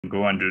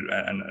go on to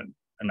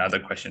another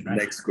question, right?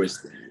 Next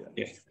question.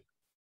 Yeah.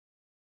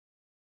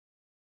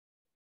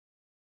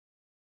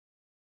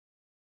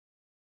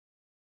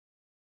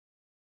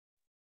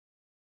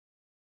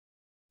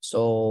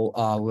 So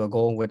we're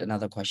going with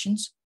another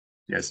questions.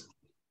 Yes.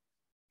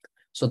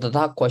 So the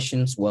third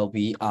questions will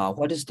be,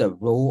 what is the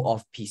role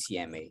of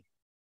PCMA?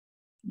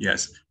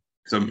 Yes.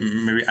 So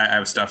maybe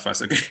I'll start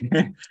first,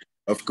 okay?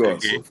 Of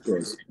course, okay. Of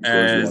course.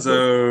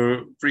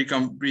 So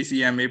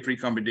PCMA,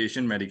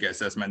 pre-competition medical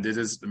assessment. This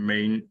is the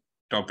main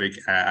topic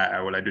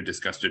I would like to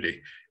discuss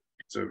today.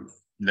 So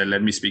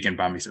let me speak in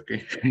Burmese,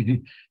 okay?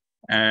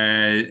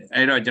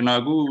 I don't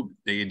know,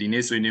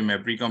 the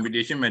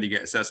pre-competition medical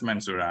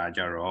assessmentဆိုတာ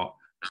ကြတော့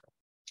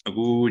အ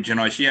ခုကျွန်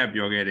တော်ရှေ့က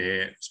ပြောခဲ့တဲ့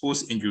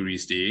sports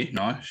injuries တွေเ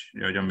นาะ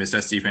ကျွန်တော် Mr.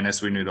 Stephen နဲ့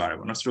ဆွေးနွေးသွားတယ်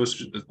ပေါ့เนาะ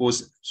sports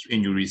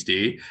injuries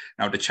တွေ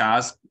နောက်တခြား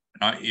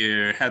နော်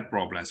health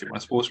problems တွေ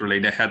ပေါ့ sports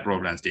related health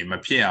problems တွေမ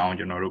ဖြစ်အောင်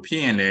ကျွန်တော်တို့ဖြ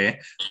စ်ရင်လည်း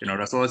ကျွန်တော်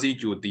တို့စောစီး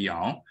ကြိုသိ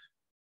အောင်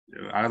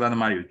အားကစားသ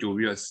မားတွေကိုကြို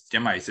ပြီးတော့ကျ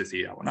န်းမာရေးစစ်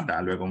ဆေးတာပေါ့နော်ဒါ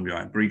အလွယ်ကုန်ပြော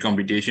ရင် pre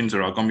competition ဆို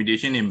တော့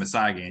competition တွေမစ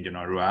ခင်ကျွန်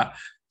တော်တို့က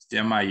ကျ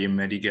န်းမာရေး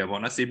medical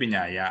ပေါ့နော်စေပ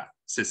ညာရေး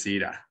စစ်ဆေး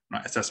တာ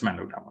နော် assessment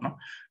လုပ်တာပေါ့နော်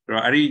အဲ့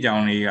တော့အဲ့ဒီအကြော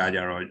င်းလေးကကြ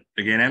တော့တ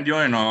ကယ်တမ်းပြော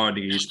ရင်တော့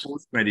ဒီ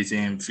sports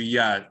medicine fee ရ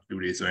လူ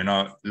တွေဆိုရင်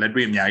တော့လက်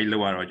တွေ့အများကြီးလော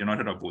က်ရတော့ကျွန်တော်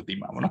ထပ်တော့ပိုသိ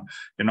မှာပေါ့နော်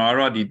ကျွန်တော်က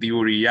တော့ဒီ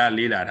theory ရ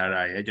လေ့လာထား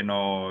တာရဲ့ကျွန်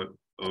တော်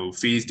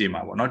fees တွေ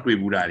မှာပေါ့နော်တွေ့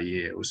ဘူးတာတွေ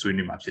ဟိုဆွေး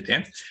နွေးမှာဖြစ်တယ်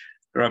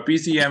အဲ့တော့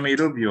PCMA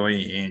တို့ပြောရ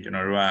င်ကျွန်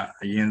တော်တို့က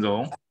အရင်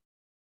ဆုံး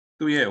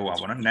သူ့ရဲ့ဟိုပါ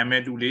ပေါ့နော်နာမ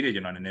ည်တူလေးတွေ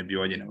ကျွန်တော်နည်းနည်း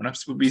ပြောချင်တယ်ပေါ့နော်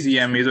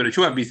PCMA ဆိုတော့တ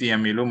ချို့က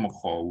PCMA လို့မ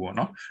ခေါ်ဘူးပေါ့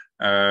နော်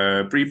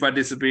pre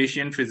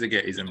participation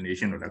physical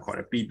examination လို့လည်းခေါ်တ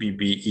ယ်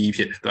PPPE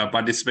ဖြစ်တယ်သူက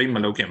participate မ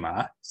လုပ်ခင်မှာ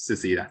စစ်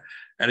ဆေးတာ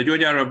အဲ့ဒါကြို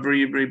ကြတော့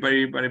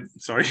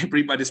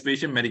pre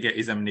participation medical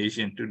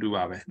examination တူ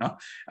ပါပဲเนาะ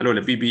အဲ့လို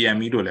လေ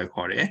PPME လို့လည်း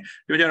ခေါ်တယ်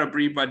ကြိုကြတော့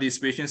pre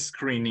participation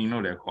screening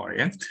လို့လည်းခေါ်တ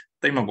ယ်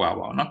တိတ်မကွာ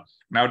ပါဘူးเนาะ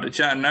နောက်တ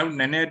ခြားနောက်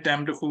နည်းနည်း term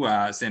တစ်ခုက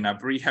စင်တာ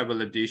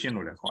rehabilitation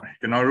လို့လည်းခေါ်တယ်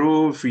ကျွန်တော်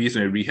တို့ fee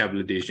ဆိုရင်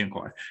rehabilitation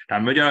ခေါ်တယ်ဒါ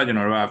မျိုးကြတော့ကျွန်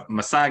တော်တို့ကမ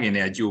စခင်တ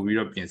ည်းကကြိုပြီး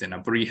တော့ပြင်ဆင်တာ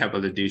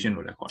rehabilitation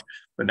လို့လည်းခေါ်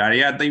တယ်ဒါတွေ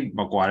ကတိတ်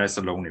မကွာတဲ့စ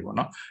လုံးတွေပေါ့เ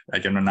นาะအဲ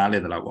ကျွန်တော်နားလ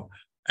ည်သလောက်ပေါ့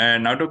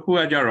နောက်တစ်ခုက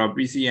ကြတော့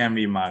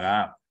PCMA မှာက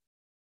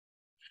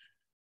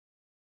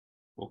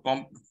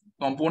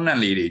component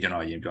လေးတွေကျွန်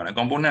တော်အရင်ပြောတယ်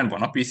component ပေါ့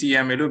နော်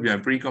PCMA လို့ပြောရ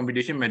င် pre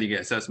competition medical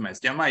assessment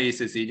ကျန်းမာရေး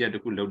စစ်ဆေးချက်တ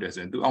စ်ခုလုပ်တယ်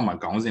ဆိုရင်သူအောက်မှာ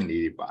ခေါင်းစဉ်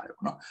လေးတွေပါတယ်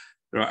ပေါ့နော်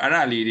အဲ့တော့အဲ့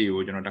ဒါလေးတွေ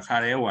ကိုကျွန်တော်တစ်ခါ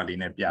တည်းဟိုလေး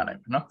နဲ့ပြနိုင်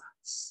မယ်နော်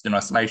ကျွန်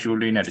တော် slide show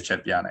လေးနဲ့တစ်ချ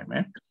က်ပြနိုင်မ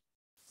ယ်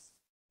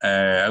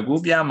အခု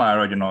ပြမှာ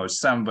တော့ကျွန်တော်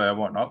sample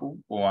ပေါ့နော်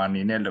ဟိုအ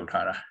နေနဲ့လုပ်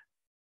ထားတာ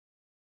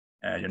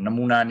န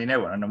မူနာအနေနဲ့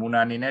ပေါ့နော်နမူနာ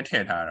အနေနဲ့ထ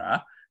ည့်ထားတာ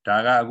ဒါ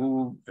ကအခု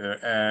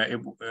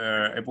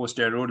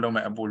ApostleMedလုပ်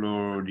မဲ့ Apollo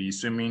ဒီ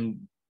swimming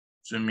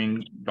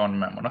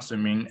tournament ပေါ့နော်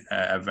swimming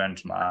event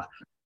မှာ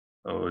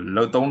ဟို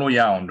လုံးသုံးလို့ရ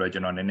အောင်အတွက်ကျွ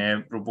န်တော်နည်းနည်း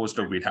propose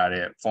လုပ်ပေးထား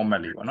တဲ့ format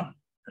လေးပေါ့နော်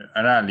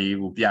အဲ့ဒါလေး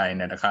ကိုပြရင်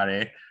လည်းတခါတ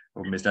ည်း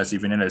ဟို Mr.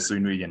 Stephen နဲ့လည်း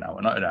ဆွေးနွေးနေတာ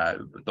ပေါ့နော်အဲ့ဒါ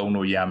သုံး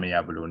လို့ရမရ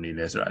ဘယ်လိုနေ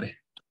လဲဆိုတာလေ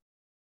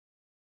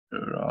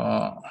အဲ့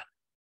တော့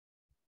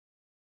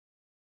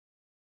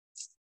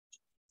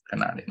ခ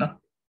ဏလေးနော်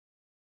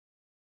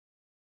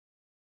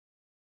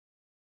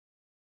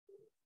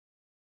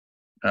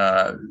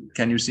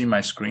can you see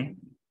my screen?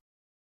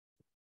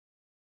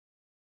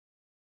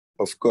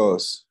 Of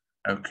course.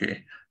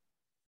 Okay.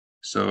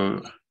 So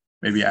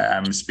maybe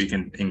I'm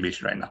speaking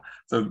English right now.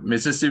 So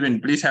Mr. Stephen,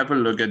 please have a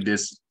look at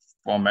this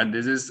format.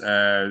 This is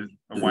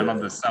one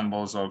of the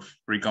samples of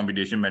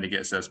pre-competition medical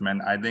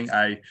assessment. I think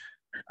I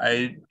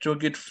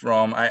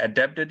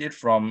adapted it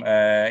from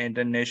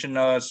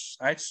International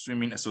Ice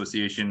Swimming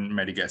Association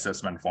medical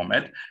assessment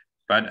format.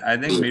 But I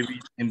think maybe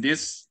in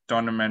this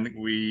tournament,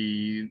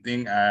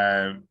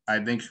 I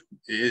think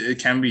it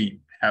can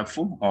be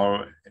helpful,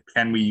 or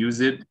can we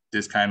use it,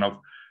 this kind of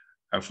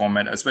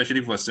format,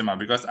 especially for swimmer,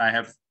 because I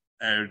have,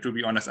 to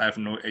be honest, I have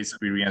no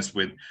experience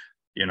with,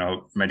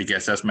 medical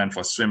assessment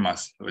for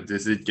swimmers. So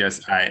this is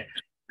just, I've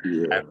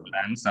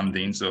learned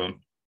something. So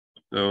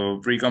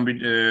according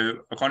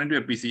to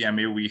the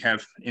PCMA, we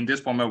have, in this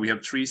format, we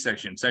have 3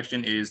 sections.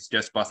 Section A is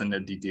just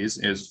personal details,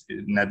 is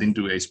nothing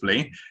to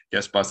explain,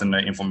 just personal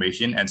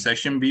information. And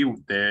section B,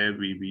 there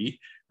will be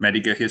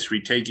medical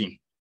history taking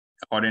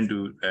according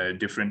to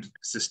different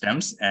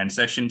systems. And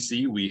section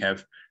C, we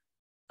have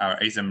our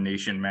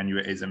examination,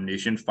 manual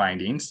examination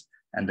findings.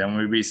 And then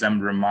maybe some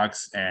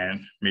remarks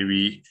and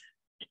maybe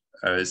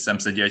some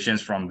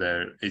suggestions from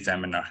the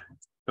examiner.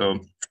 So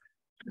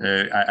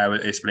I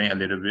will explain a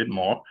little bit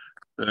more.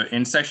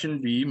 In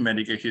section B,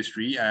 medical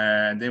history,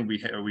 then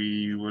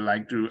we would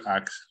like to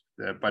ask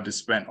the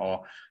participant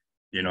or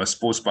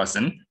sports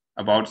person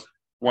about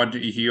what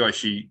he or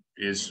she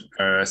is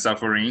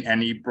suffering,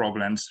 any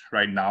problems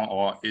right now,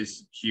 or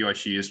is he or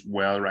she is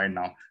well right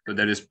now. So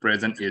that is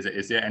present,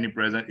 is there any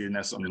present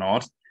illness or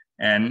not?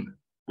 And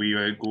we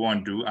will go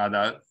on to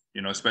other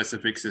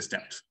specific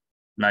systems,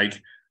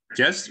 like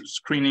just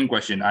screening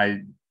question.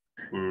 I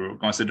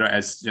consider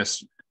as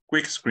just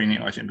quick screening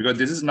question, because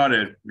this is not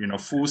a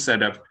full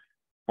setup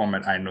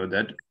format. I know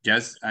that.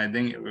 Yes, I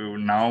think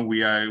now we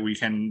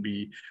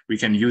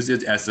can use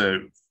it as a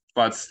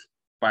first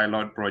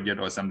pilot project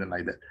or something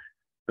like that.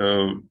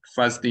 So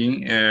first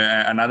thing,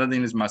 another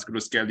thing is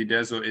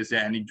musculoskeletal. So is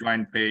there any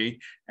joint pain,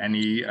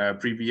 any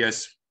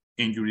previous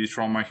injury,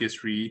 trauma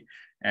history?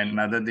 And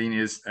another thing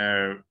is,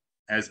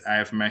 as I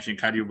have mentioned,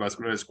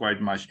 cardiovascular is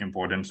quite much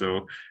important.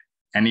 So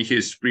any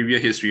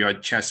previous history or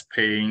chest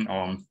pain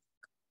or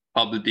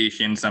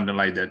palpitation, something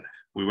like that,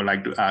 we would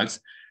like to ask.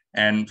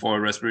 And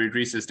for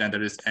respiratory system,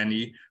 there is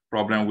any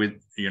problem with,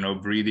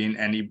 breathing,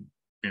 any,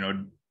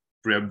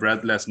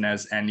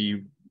 breathlessness,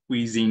 any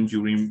wheezing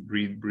during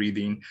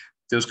breathing,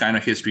 those kind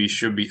of history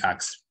should be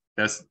asked.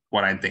 That's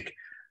what I think.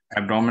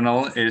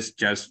 Abdominal is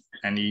just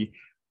do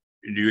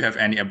you have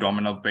any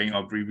abdominal pain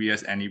or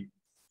previous any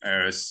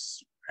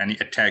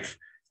attack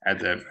at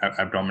the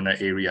abdominal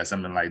area,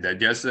 something like that?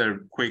 Just a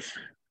quick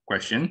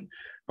question.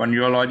 For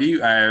neurology,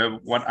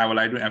 what I would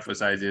like to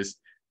emphasize is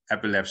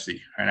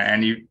epilepsy and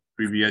any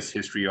previous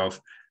history of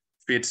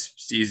fits,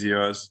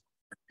 seizures,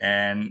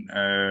 and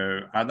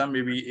other,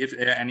 maybe if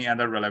any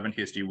other relevant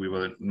history, we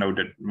will note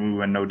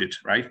it,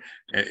 right?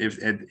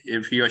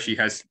 If he or she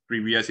has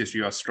previous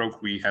history of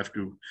stroke, we have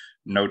to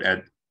note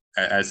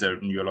as a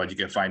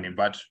neurological finding.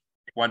 But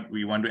what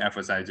we want to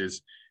emphasize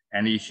is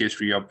any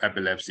history of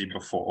epilepsy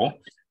before,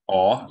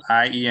 or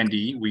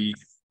IE&D, we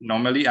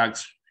normally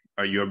ask,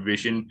 your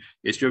vision,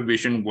 is your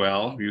vision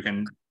well? You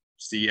can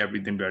see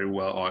everything very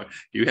well, or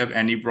do you have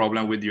any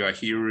problem with your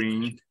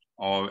hearing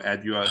or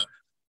at your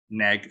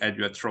neck, at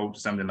your throat,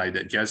 something like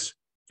that? Just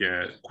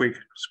a quick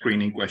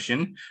screening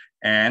question.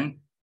 And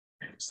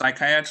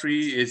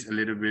psychiatry is a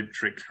little bit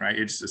tricky, right?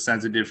 It's a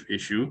sensitive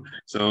issue.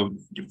 So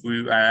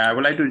I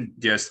would like to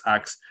just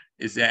ask,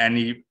 is there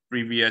any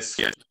previous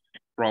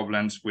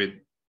problems with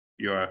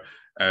your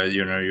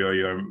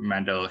your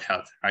mental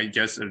health? I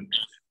just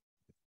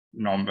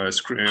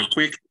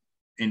quick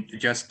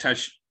just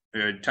touch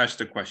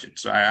the question.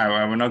 So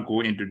I will not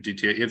go into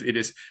detail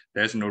if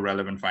there's no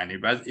relevant finding,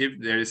 but if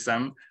there is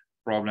some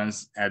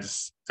problems at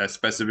a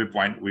specific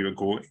point, we will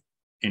go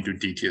into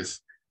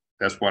details.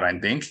 That's what I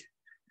think.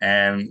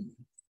 And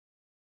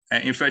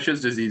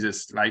infectious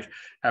diseases like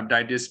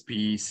hepatitis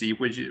B, C,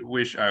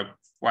 which are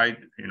quite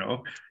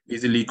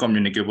easily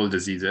communicable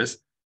diseases,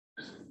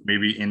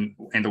 maybe in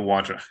the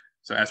water.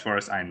 So as far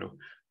as I know,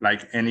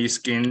 like any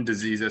skin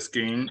diseases,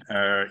 skin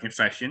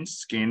infections,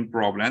 skin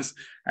problems,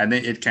 I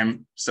think it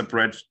can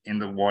spread in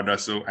the water.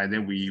 So I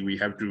think we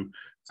have to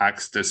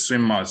ask the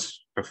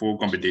swimmers before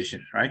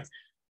competition, right?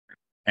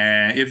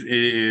 And if it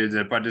is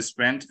a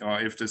participant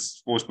or if the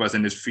sports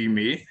person is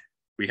female,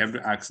 we have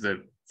to ask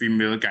the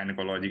female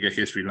gynecological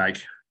history,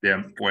 like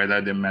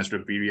whether the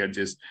menstrual period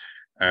is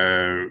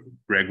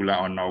regular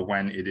or not,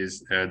 when it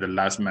is the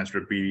last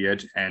menstrual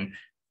period, and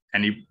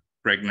any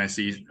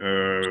pregnancies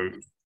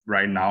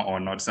right now or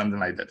not, something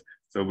like that.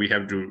 So we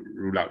have to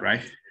rule out,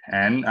 right?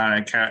 And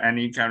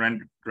any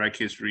current drug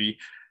history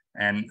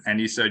and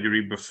any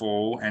surgery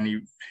before,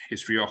 any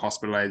history of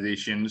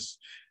hospitalizations,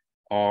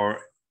 or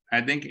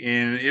I think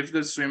if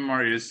the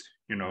swimmer is,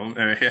 he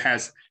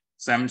has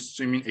some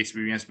swimming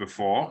experience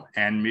before,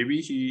 and maybe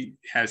he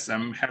has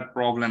some health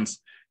problems,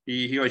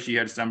 he or she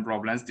had some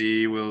problems,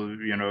 they will,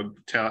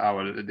 tell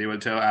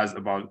us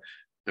about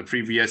the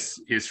previous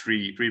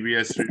history,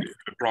 previous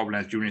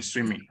problems during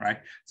swimming, right?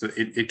 So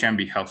it can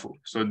be helpful.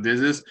 So this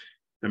is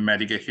the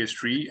medical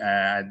history.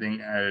 I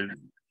think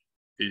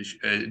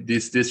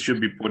this should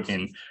be put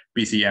in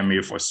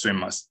PCMA for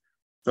swimmers.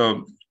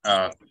 So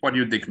what do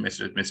you think,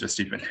 Mr.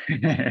 Stephen?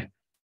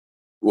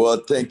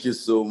 Well, thank you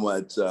so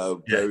much.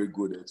 Very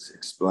good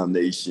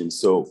explanation.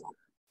 So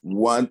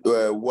what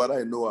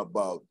I know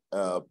about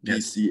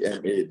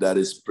PCMA, that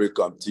is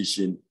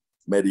pre-competition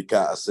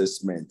medical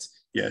assessment.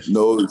 Yes.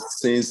 No,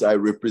 since I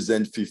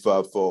represent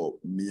FIFA for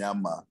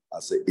Myanmar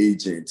as an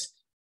agent,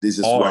 this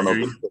is one of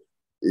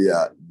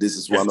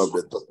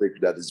the topics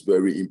that is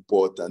very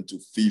important to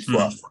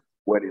FIFA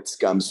when it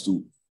comes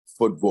to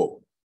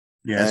football.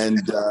 Yes.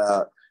 And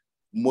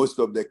most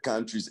of the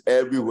countries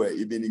everywhere,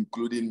 even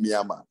including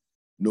Myanmar,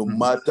 no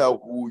matter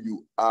who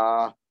you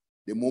are,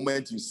 the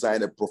moment you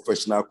sign a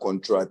professional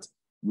contract,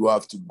 you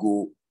have to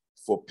go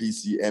for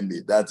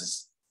PCMA. That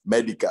is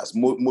medicals.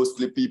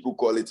 Mostly people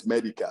call it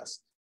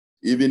medicals.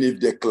 Even if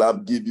the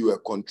club give you a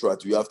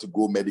contract, you have to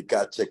go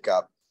medical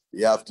checkup.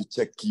 They have to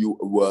check you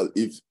well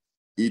if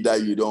either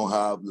you don't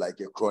have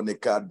like a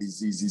chronic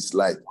diseases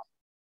like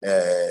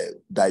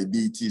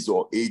diabetes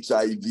or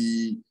HIV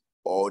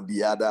or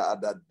the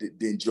other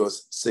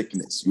dangerous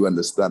sickness. You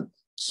understand?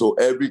 So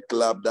every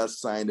club that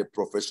signed a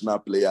professional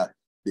player,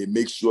 they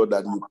make sure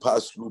that you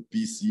pass through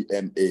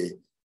PCMA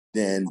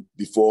then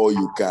before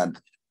you can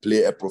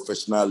play a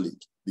professional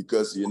league.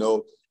 Because,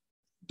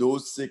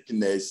 those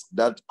sickness,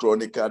 that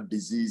chronic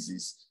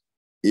diseases,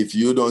 if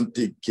you don't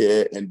take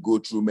care and go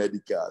through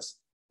medicals,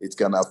 it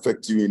can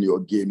affect you in your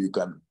game. You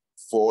can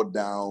fall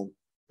down.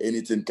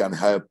 Anything can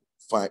happen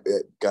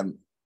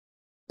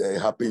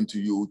to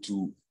you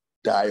to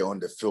die on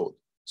the field.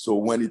 So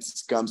when it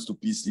comes to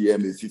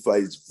PCMA,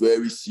 FIFA is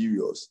very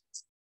serious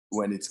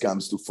when it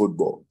comes to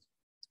football.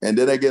 And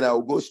then again,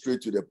 I'll go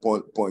straight to the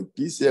point.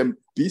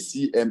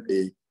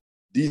 PCMA,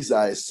 these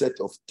are a set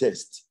of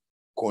tests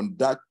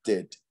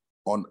conducted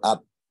on an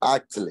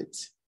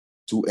athlete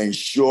to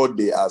ensure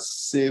they are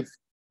safe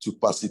to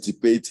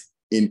participate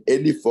in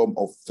any form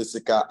of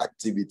physical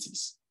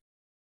activities.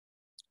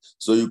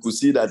 So you could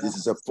see that this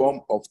is a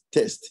form of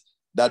test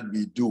that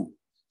we do.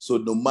 So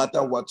no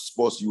matter what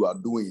sports you are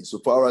doing, so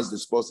far as the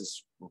sports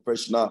is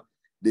professional,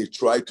 they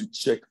try to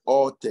check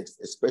all tests,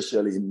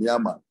 especially in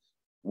Myanmar.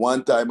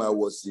 One time I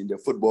was in the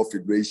Football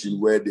Federation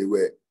where they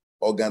were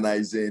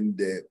organizing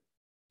the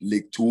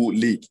League 2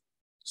 league.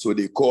 So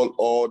they call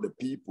all the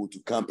people to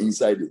come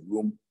inside the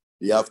room.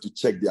 They have to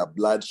check their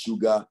blood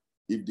sugar.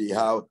 If they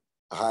have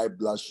high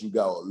blood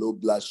sugar or low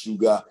blood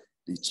sugar,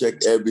 they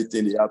check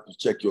everything. They have to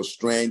check your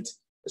strength,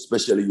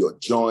 especially your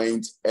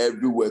joints,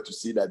 everywhere to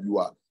see that you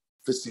are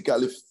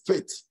physically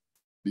fit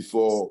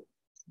before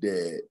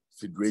the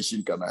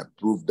federation can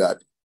approve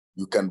that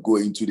you can go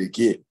into the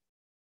game.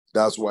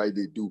 That's why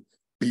they do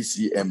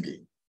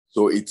PCMA.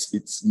 So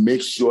it's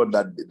make sure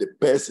that the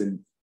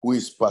person who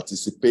is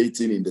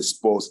participating in the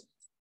sports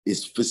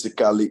is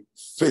physically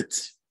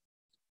fit.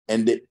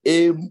 And the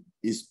aim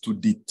is to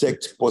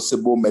detect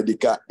possible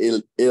medical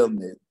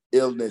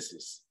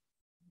illnesses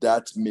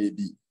that may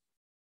be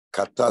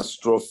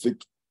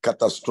catastrophic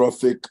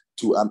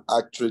to an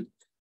athlete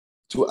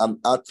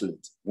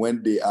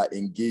when they are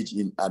engaged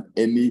in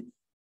any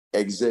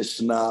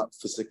exertional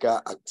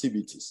physical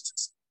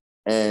activities.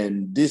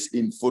 And this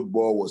in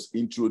football was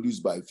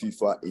introduced by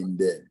FIFA in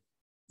the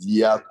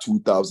year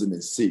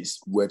 2006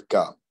 World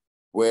Cup,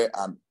 where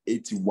an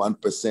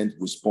 81%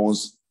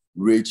 response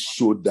rate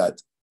showed that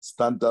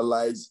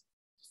standardized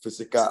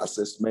physical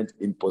assessment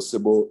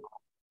impossible.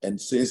 And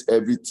since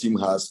every team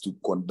has to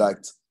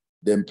conduct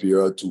them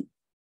prior to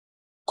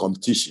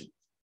competition.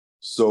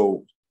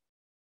 So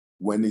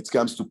when it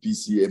comes to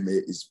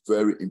PCMA, it's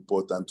very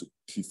important to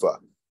FIFA,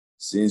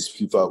 since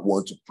FIFA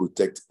want to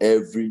protect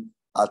every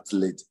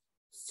athlete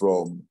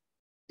from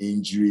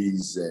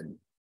injuries and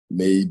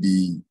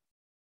maybe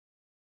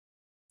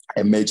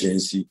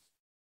emergency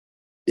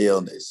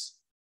illness.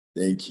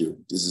 Thank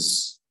you. This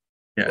is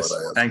yes.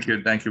 Thank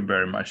you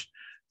very much.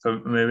 So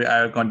maybe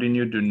I'll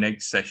continue to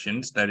next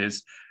sessions. That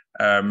is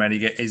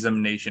medical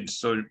examinations.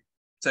 So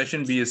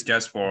session B is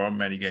just for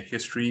medical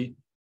history.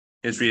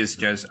 History is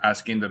just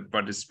asking the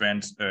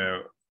participants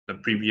the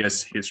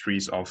previous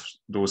histories of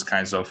those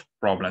kinds of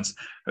problems.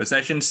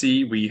 Session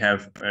C, we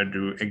have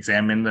to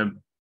examine the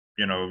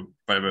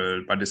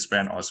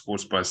participant or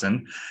sports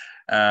person.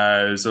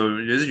 So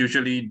this is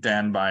usually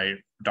done by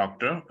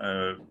doctor,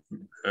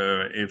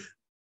 if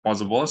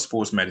possible,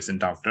 sports medicine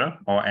doctor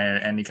or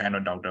any kind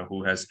of doctor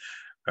who has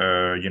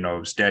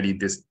studied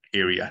this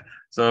area.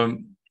 So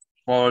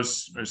for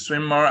a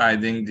swimmer, I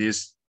think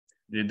this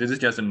is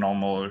just a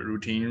normal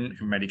routine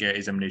medical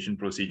examination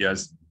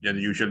procedures that are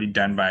usually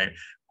done by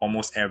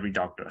almost every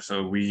doctor.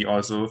 So we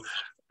also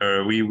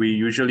we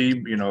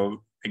usually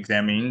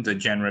examine the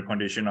general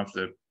condition of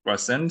the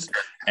persons,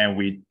 and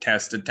we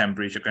test the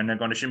temperature.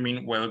 Condition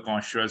mean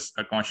consciousness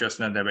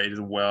that it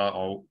is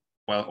well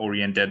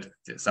oriented,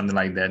 something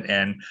like that,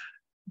 and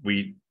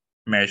we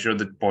measure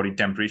the body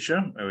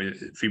temperature,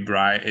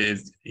 febrile,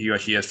 is he or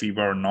she has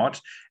fever or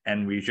not,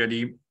 and we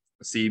usually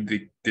see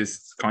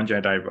this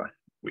conjunctiva.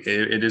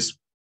 It is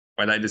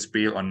whether it is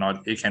pale or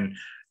not. It can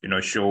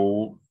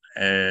show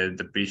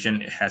the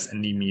patient has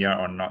anemia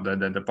or not,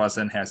 the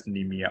person has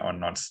anemia or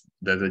not.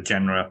 That's a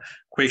general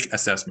quick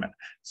assessment.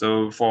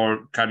 So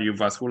for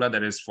cardiovascular,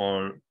 that is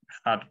for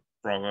heart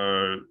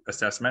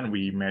assessment,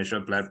 we measure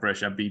blood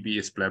pressure. BP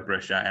is blood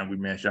pressure, and we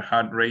measure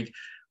heart rate.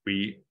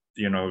 We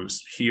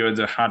hear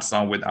the heart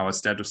sound with our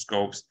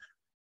stethoscopes.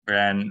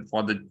 And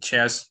for the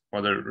chest,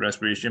 for the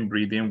respiration,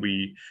 breathing,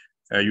 we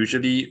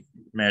usually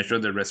measure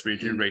the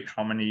respiratory rate,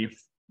 how many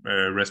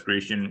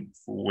respiration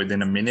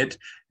within a minute,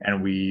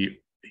 and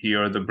we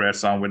hear the breath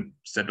sound with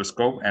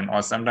stethoscope. And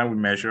or sometimes we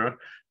measure,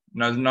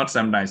 not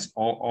sometimes,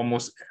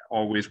 almost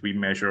always we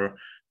measure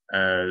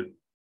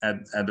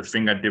at the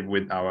fingertip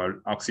with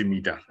our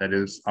oximeter. That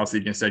is,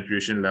 oxygen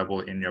saturation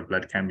level in your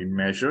blood can be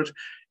measured.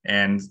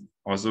 And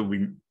also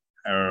we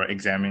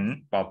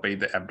palpate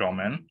the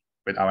abdomen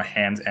with our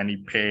hands. Any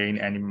pain,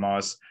 any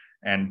mass,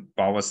 and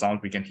power sound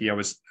we can hear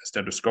with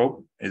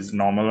stethoscope is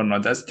normal or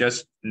not. That's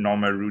just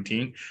normal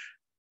routine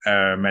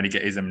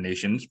medical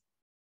examinations.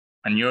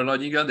 And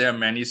neurological, there are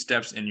many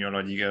steps in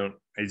neurological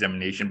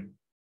examination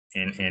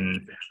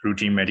in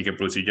routine medical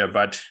procedure.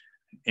 But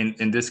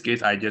in this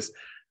case, I just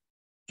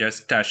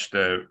touch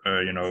the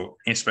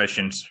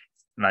inspections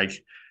like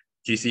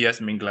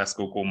GCS, mean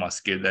Glasgow Coma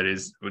scale. That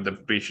is, with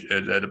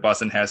the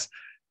person has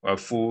a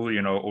full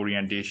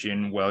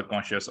orientation, well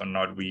conscious or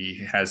not.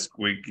 We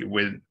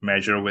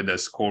measure with a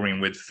scoring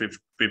with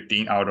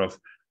 15 out of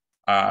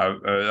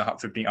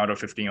 15 out of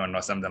 15 or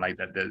not, something like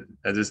that.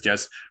 That is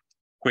just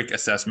quick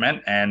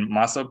assessment. And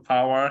muscle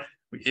power,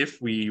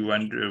 if we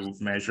want to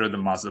measure the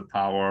muscle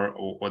power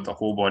or the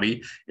whole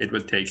body, it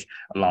would take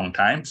a long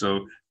time.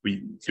 So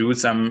we do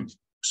some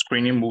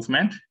screening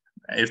movement.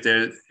 If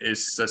there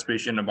is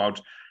suspicion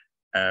about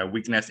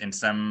weakness in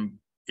some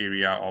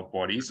area of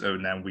bodies, so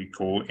then we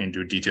go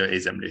into detailed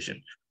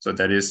examination. So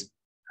that is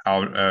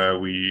how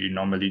we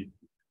normally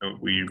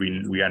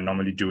we are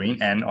normally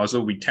doing, and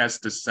also we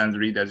test the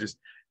sensory, that is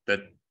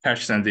the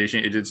touch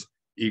sensation, it is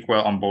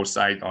equal on both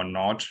sides or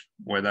not,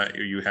 whether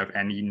you have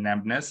any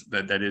numbness.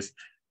 That is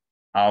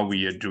how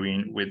we are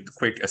doing with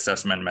quick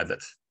assessment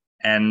methods.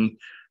 And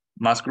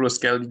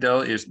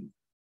musculoskeletal is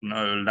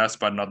last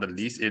but not the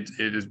least. It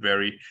is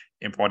very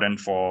important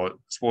for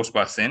sports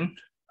person.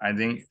 I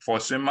think for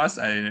swimmers,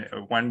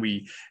 when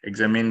we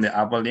examine the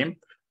upper limb,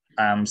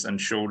 arms and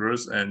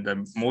shoulders, and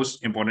the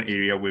most important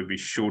area will be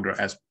shoulder.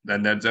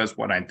 That's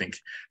what I think,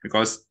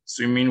 because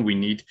swimming we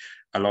need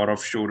a lot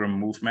of shoulder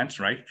movements,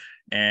 right?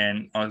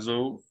 And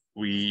also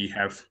we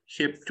have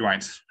hip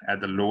joints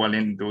at the lower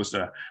limb. Those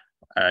are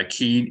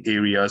key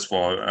areas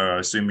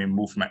for swimming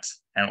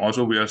movements. And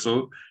also we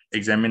also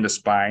examine the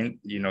spine,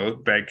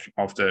 back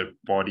of the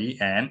body,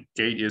 and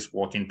gait is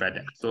walking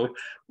pattern. So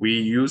we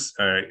use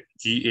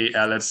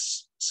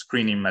GALS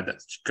screening method,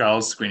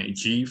 GALS screening,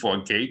 G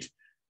for gait,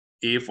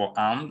 A for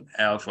arm,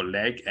 L for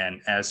leg,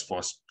 and S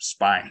for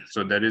spine.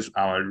 So that is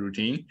our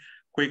routine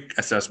quick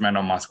assessment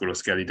of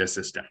musculoskeletal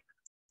system.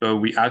 So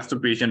we ask the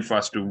patient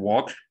first to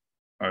walk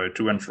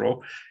to and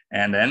fro,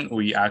 and then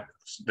we ask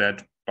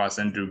that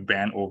person to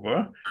bend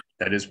over.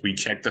 That is, we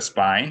check the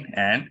spine,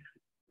 and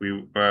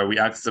we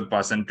ask the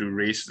person to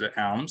raise the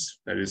arms.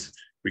 That is,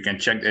 we can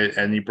check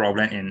any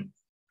problem in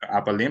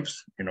upper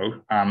limbs,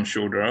 arm,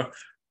 shoulder,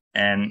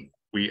 and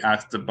we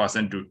ask the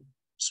person to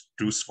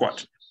do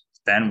squat.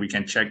 Then we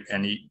can check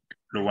any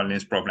lower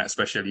limbs problem,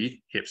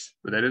 especially hips.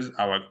 So that is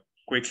our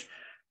quick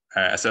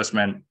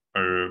assessment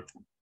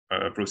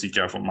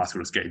procedure for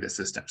musculoskeletal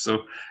system.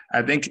 So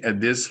I think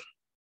this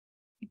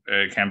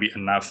can be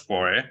enough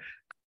for a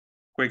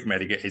quick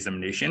medical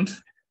examination,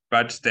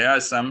 but there are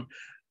some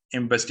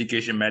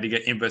medical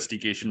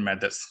investigation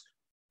methods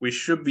which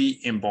should be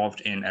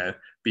involved in a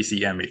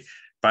PCMA.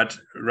 But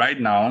right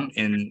now,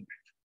 in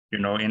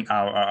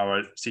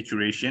our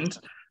situations,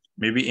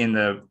 maybe in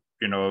the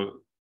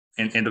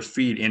in the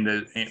field,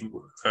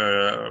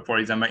 for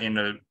example, in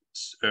the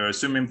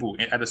swimming pool,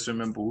 at the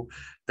swimming pool,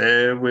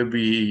 there will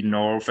be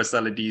no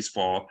facilities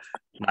for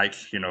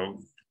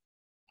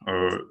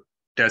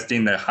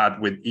testing the heart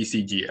with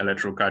ECG,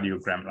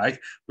 electrocardiogram. Like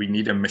we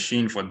need a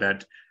machine for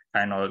that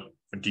kind of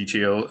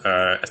detailed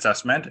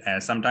assessment,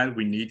 and sometimes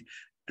we need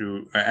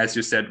to, as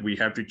you said, we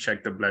have to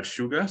check the blood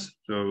sugars.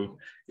 So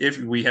if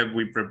we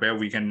prepare,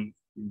 we can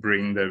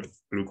bring the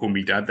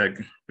glucometer that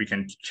we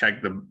can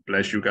check the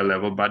blood sugar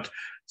level, but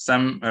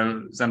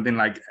something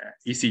like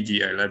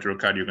ECG,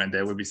 electrocardiogram,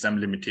 there will be some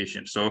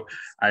limitation. So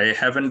I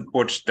haven't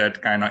put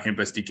that kind of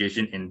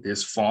investigation in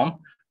this form,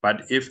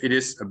 but if it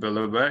is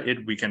available,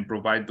 we can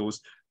provide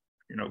those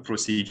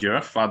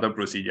further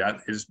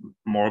procedure is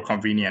more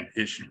convenient.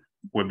 It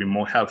will be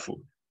more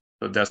helpful.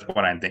 So that's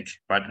what I think.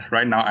 But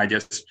right now, I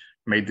just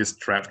made this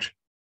draft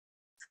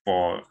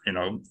for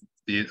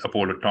the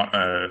Apollo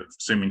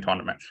swimming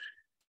tournament.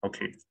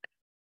 Okay,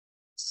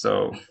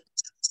 so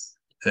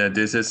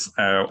this is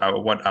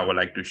what I would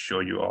like to show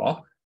you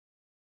all.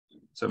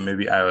 So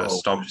maybe I will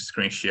stop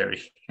screen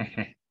sharing.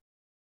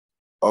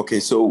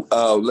 Okay, so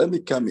let me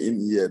come in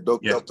here.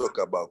 Doctor talk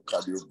about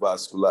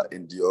cardiovascular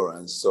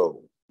endurance.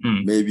 So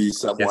maybe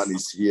someone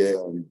is here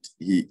and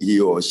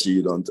he or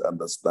she don't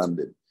understand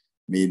the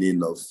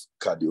meaning of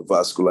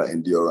cardiovascular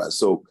endurance.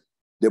 So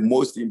the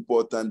most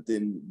important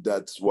thing,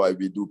 that's why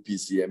we do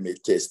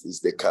PCMA test, is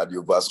the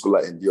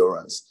cardiovascular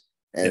endurance.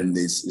 And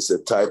it's a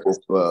type of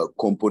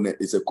component,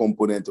 it's a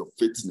component of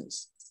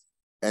fitness.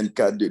 And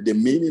the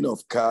meaning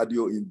of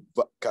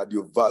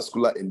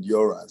cardiovascular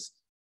endurance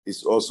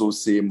is also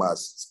same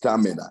as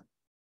stamina.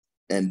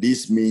 And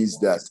this means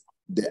that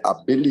the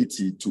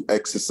ability to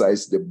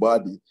exercise the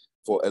body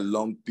for a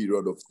long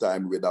period of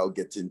time without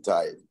getting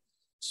tired.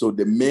 So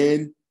the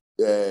main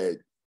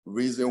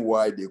reason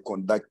why they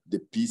conduct the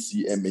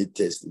PCMA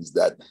test is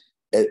that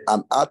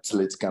an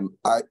athlete can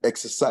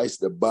exercise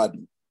the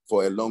body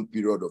for a long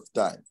period of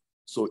time.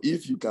 So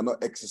if you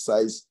cannot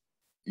exercise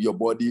your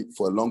body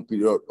for a long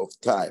period of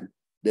time,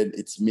 then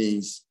it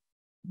means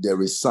there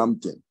is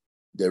something,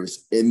 there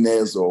is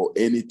illness or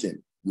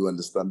anything. You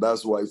understand?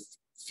 That's why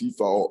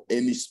FIFA or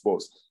any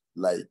sports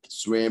like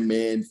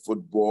swimming,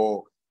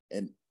 football,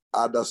 and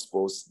other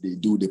sports, they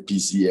do the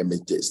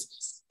PCMA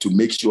test to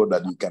make sure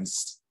that you can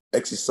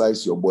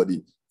exercise your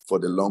body for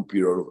the long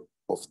period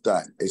of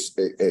time.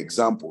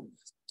 Example,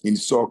 in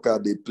soccer,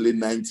 they play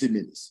 90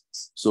 minutes.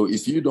 So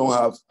if you don't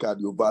have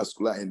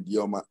cardiovascular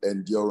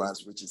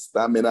endurance, which is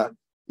stamina,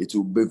 it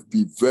will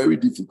be very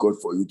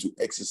difficult for you to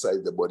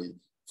exercise the body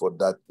for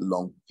that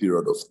long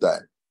period of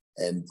time.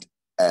 And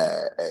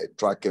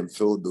track and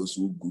field, those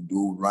who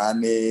do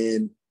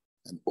running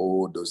and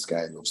all those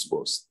kind of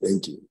sports.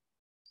 Thank you.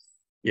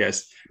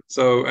 Yes.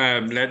 So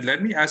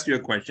let me ask you a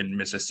question,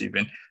 Mr.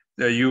 Stephen.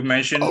 You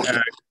mentioned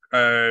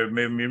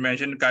you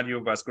mentioned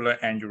cardiovascular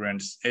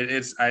endurance.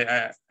 It's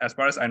as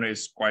far as I know,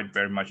 it's quite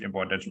very much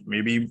important.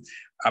 Maybe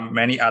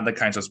many other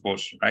kinds of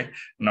sports, right?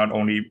 Not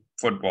only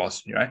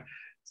footballs, right?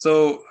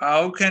 So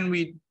how can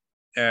we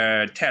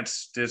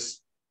test this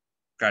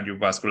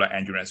cardiovascular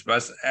endurance.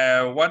 But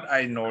what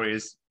I know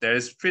is there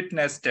is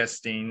fitness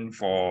testing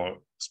for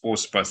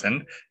sports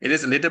person. It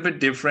is a little bit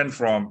different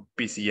from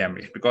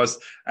PCMA because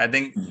I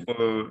think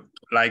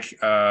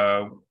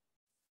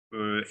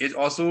it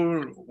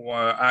also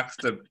asks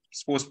the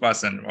sports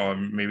person or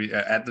maybe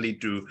an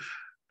athlete to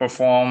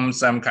perform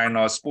some kind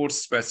of sports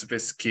specific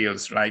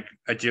skills like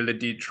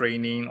agility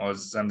training or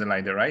something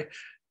like that, right?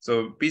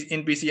 So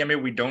in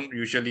PCMA, we don't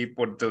usually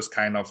put those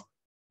kind of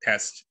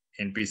tests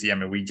in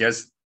PCMA. We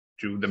just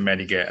do the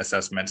Medicare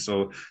assessment.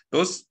 So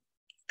those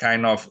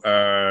kind of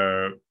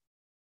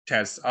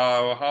tests,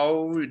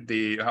 how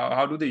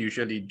do they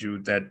usually do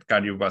that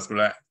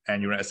cardiovascular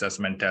endurance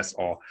assessment test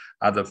or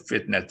other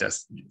fitness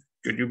tests?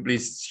 Could you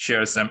please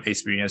share some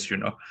experience,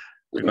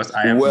 because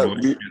I have no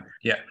experience.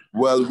 Yeah.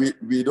 Well,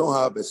 we don't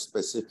have a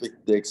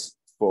specific text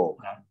for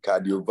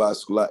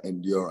cardiovascular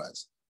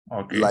endurance.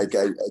 Okay. Like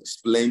I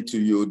explained to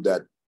you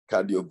that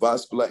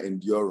cardiovascular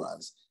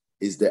endurance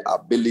is the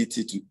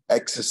ability to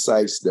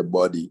exercise the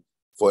body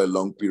for a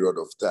long period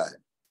of time.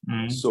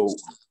 Mm-hmm. So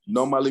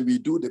normally we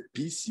do the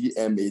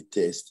PCMA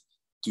test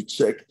to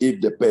check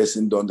if the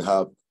person don't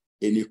have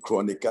any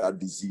chronic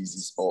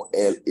diseases or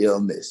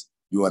illness.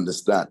 You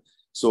understand?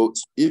 So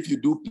if you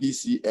do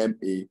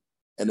PCMA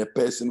and a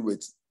person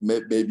with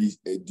maybe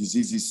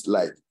diseases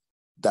like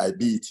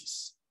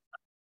diabetes,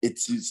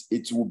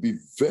 it will be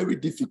very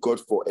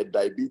difficult for a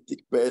diabetic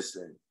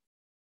person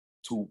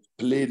to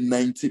play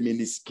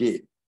 90-minute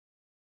game.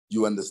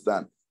 You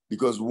understand?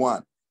 Because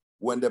one,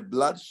 when the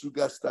blood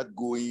sugar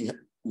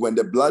when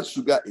the blood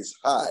sugar is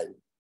high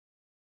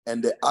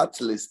and the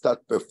athletes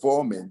start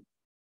performing,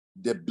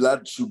 the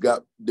blood sugar,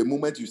 the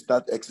moment you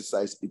start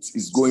exercise,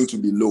 it's going to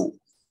be low.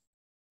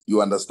 You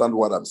understand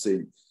what I'm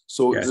saying?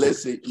 So yes.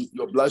 Let's say if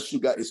your blood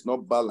sugar is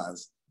not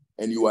balanced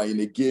and you are in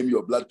a game,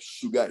 your blood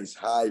sugar is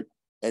high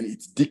and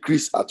it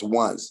decreases at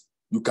once,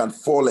 you can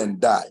fall and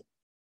die.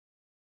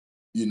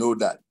 You know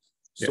that.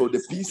 Yes. So the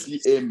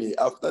PCMA,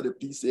 after the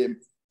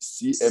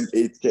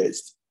PCMA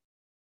test,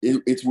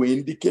 it will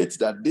indicate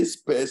that this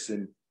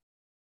person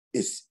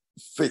is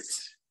fit,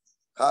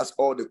 has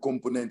all the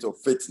components of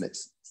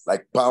fitness,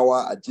 like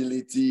power,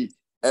 agility,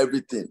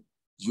 everything.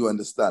 You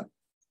understand?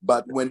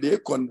 But when they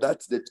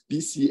conduct the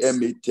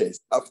PCMA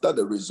test, after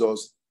the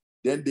results,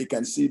 then they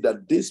can see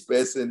that this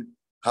person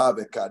have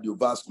a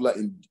cardiovascular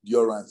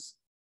endurance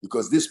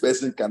because this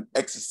person can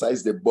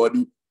exercise the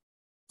body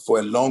for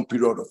a long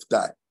period of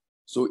time.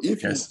 So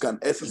if yes. you can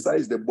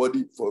exercise the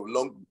body for a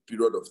long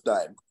period of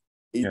time,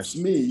 it yes.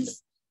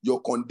 means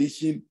your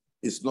condition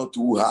is not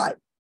too high.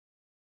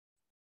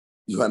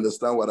 You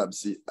understand what I'm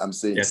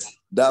saying? Yes.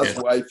 That's yes.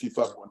 why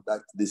FIFA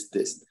conducts this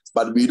test.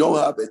 But we don't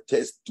have a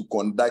test to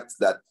conduct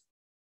that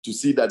to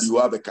see that you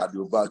have a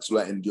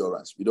cardiovascular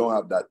endurance. We don't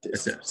have that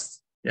test.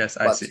 Yes, yes,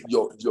 I but see.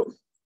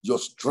 Your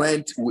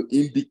strength will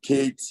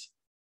indicate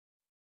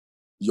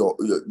your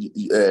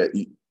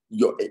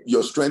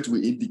strength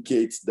will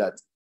indicate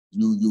that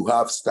you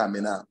have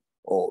stamina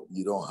or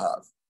you don't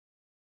have.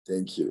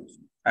 Thank you.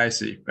 I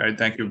see. Right.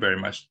 Thank you very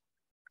much.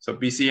 So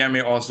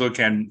PCMA also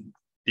can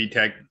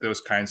detect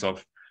those kinds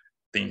of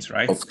things,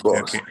 right? Of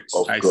course. Okay.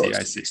 Of I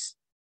course. see.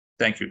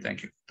 Thank you.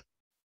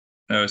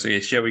 So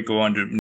shall we go on to